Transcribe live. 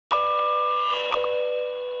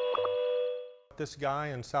this guy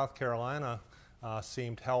in South Carolina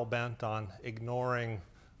seemed hell-bent on ignoring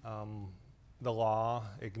the law,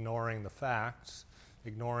 ignoring the facts,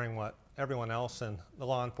 ignoring what everyone else in the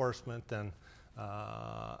law enforcement and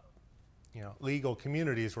legal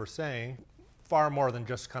communities were saying, far more than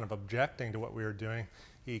just kind of objecting to what we were doing.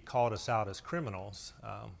 He called us out as criminals.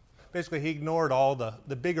 Basically, he ignored all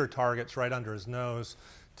the bigger targets right under his nose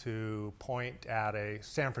to point at a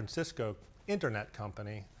San Francisco internet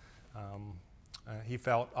company. He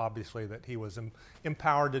felt, obviously, that he was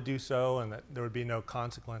empowered to do so and that there would be no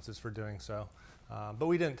consequences for doing so. But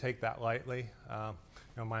we didn't take that lightly.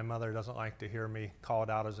 My mother doesn't like to hear me called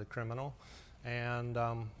out as a criminal. And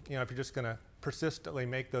if you're just going to persistently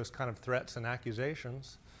make those kind of threats and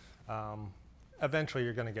accusations, eventually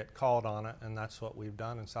you're going to get called on it, and that's what we've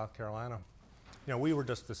done in South Carolina. We were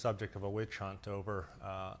just the subject of a witch hunt over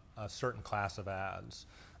a certain class of ads.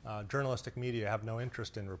 Journalistic media have no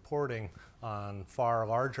interest in reporting on far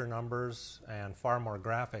larger numbers and far more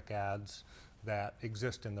graphic ads that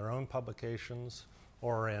exist in their own publications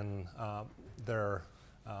or in other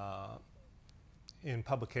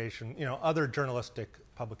journalistic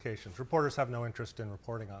publications. Reporters have no interest in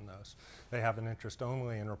reporting on those. They have an interest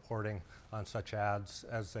only in reporting on such ads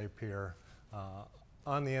as they appear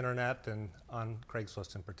on the internet and on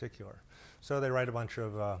Craigslist in particular. So they write a bunch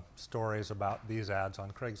of stories about these ads on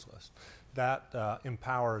Craigslist. That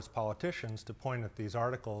empowers politicians to point at these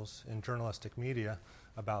articles in journalistic media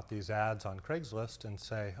about these ads on Craigslist and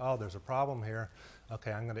say, oh, there's a problem here.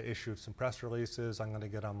 Okay, I'm going to issue some press releases. I'm going to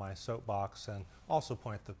get on my soapbox and also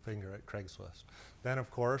point the finger at Craigslist. Then, of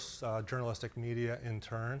course, journalistic media, in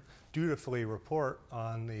turn, dutifully report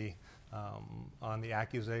on the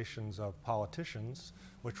accusations of politicians,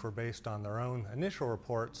 which were based on their own initial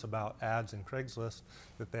reports about ads in Craigslist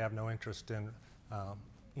that they have no interest in,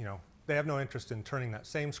 they have no interest in turning that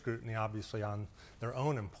same scrutiny, obviously, on their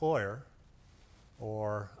own employer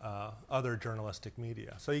or other journalistic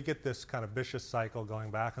media. So you get this kind of vicious cycle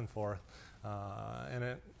going back and forth.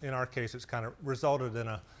 And in our case, it's kind of resulted in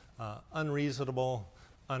a unreasonable,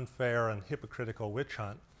 unfair, and hypocritical witch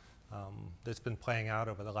hunt that's been playing out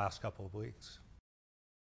over the last couple of weeks.